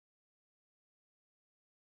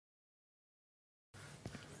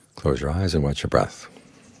Close your eyes and watch your breath.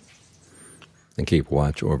 And keep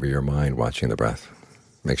watch over your mind watching the breath.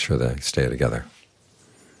 Make sure they stay together.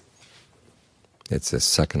 It's this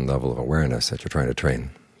second level of awareness that you're trying to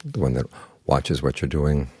train, the one that watches what you're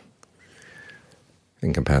doing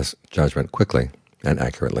and can pass judgment quickly and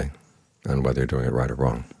accurately on whether you're doing it right or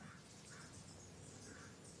wrong.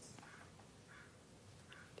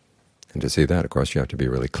 And to see that, of course, you have to be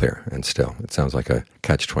really clear and still. It sounds like a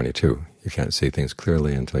catch-22. You can't see things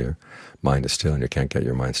clearly until your mind is still, and you can't get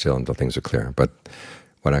your mind still until things are clear. But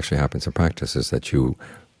what actually happens in practice is that you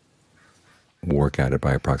work at it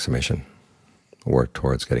by approximation, work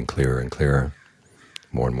towards getting clearer and clearer,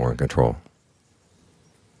 more and more in control.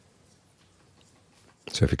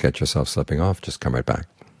 So if you catch yourself slipping off, just come right back.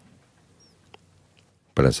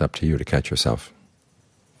 But it's up to you to catch yourself.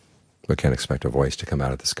 We can't expect a voice to come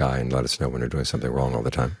out of the sky and let us know when we're doing something wrong all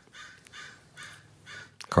the time.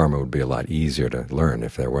 Karma would be a lot easier to learn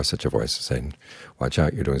if there was such a voice saying, watch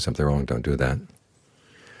out, you're doing something wrong, don't do that.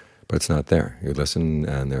 But it's not there. You listen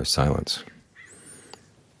and there's silence.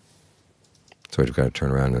 So you've got to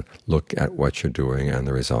turn around and look at what you're doing and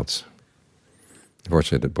the results.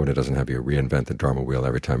 Unfortunately, the Buddha doesn't have you reinvent the Dharma wheel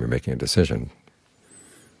every time you're making a decision.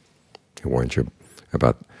 He warns you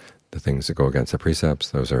about the things that go against the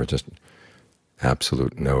precepts. Those are just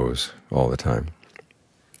absolute no's all the time,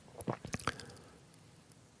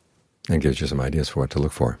 and gives you some ideas for what to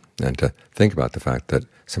look for, and to think about the fact that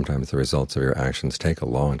sometimes the results of your actions take a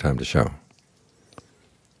long time to show.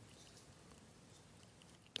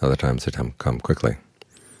 Other times they come quickly,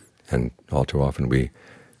 and all too often we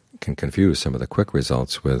can confuse some of the quick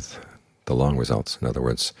results with the long results. In other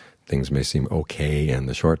words, things may seem okay in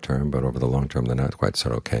the short term, but over the long term they're not quite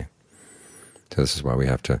so okay. So this is why we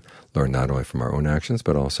have to learn not only from our own actions,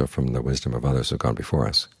 but also from the wisdom of others who have gone before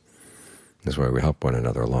us. This is why we help one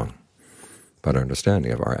another along. But our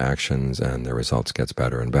understanding of our actions and their results gets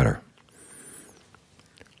better and better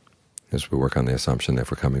as we work on the assumption that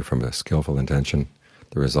if we're coming from a skillful intention,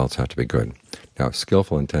 the results have to be good. Now,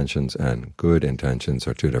 skillful intentions and good intentions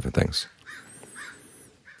are two different things.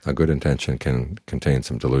 A good intention can contain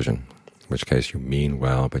some delusion, in which case you mean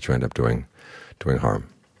well, but you end up doing harm.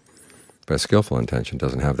 But a skillful intention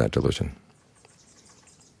doesn't have that delusion.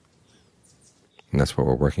 And that's what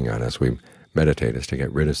we're working on as we meditate, is to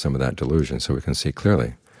get rid of some of that delusion so we can see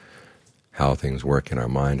clearly how things work in our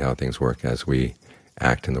mind, how things work as we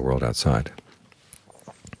act in the world outside.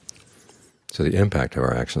 So the impact of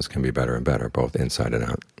our actions can be better and better, both inside and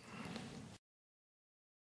out.